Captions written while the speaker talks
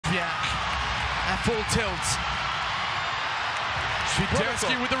at full tilt.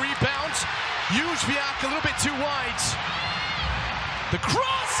 Świderski with the rebound. Jóźwiak a little bit too wide. The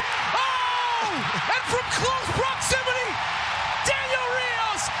cross! Oh! And from close proximity, Daniel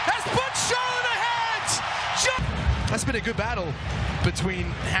Rios has put Charlotte ahead! That's been a good battle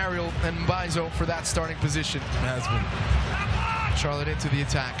between Harrell and Mbaizo for that starting position. It has been. Charlotte into the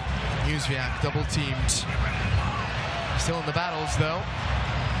attack. Jóźwiak double teamed. Still in the battles though.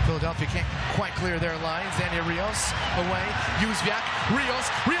 Philadelphia can't quite clear their lines. Daniel Rios away. Jóźwiak.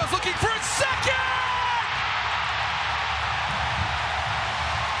 Rios looking for a second!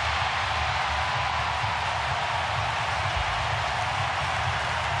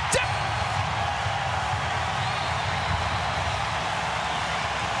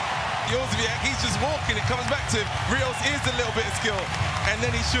 Jóźwiak, he's just walking, it comes back to him. Rios is a little bit of skill, and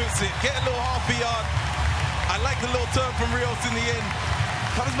then he shoots it. Get a little half a yard. I like the little turn from Rios in the end.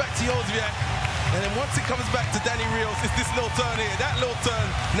 Comes back to Jóźwiak, and then once it comes back to Danny Rios, it's this little turn here. That little turn,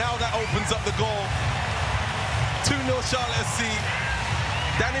 now that opens up the goal. 2-0 Charlotte SC.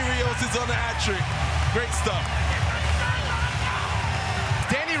 Danny Rios is on the hat-trick. Great stuff.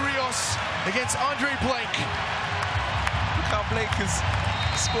 Danny Rios against Andre Blake. Look how Blake is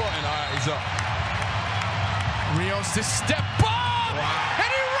scoring. All right, he's up. Rios to step up, wow. And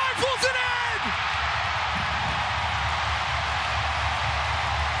he rifles it in!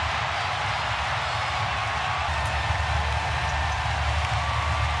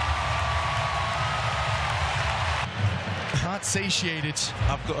 Not satiated.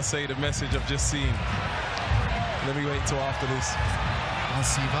 I've got to say the message I've just seen. Let me wait till after this.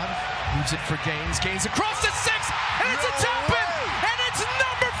 Sivan moves it for Gaines. Gaines across the 6, and it's a tap-in! And it's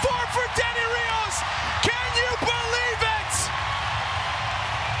number 4 for Danny Rios! Can you believe it?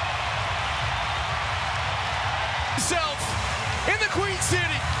 Himself in the Queen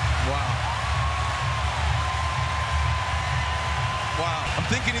City. Wow. Wow. I'm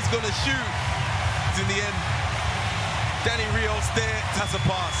thinking he's going to shoot. In the end, Danny Rios there has a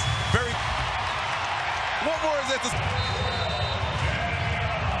pass. Very. What more is there to...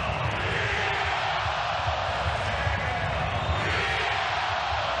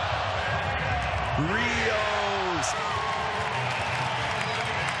 Rios.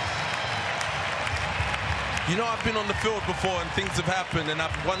 You know, I've been on the field before and things have happened and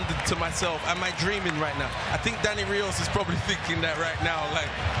I've wondered to myself, am I dreaming right now? I think Danny Rios is probably thinking that right now. Like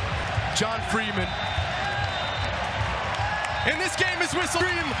John Freeman. And this game is whistled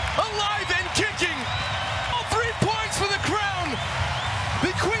alive and kicking. All 3 points for the crown. The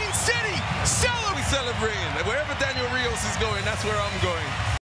Queen City celebrating. Wherever Daniel Rios is going, that's where I'm going.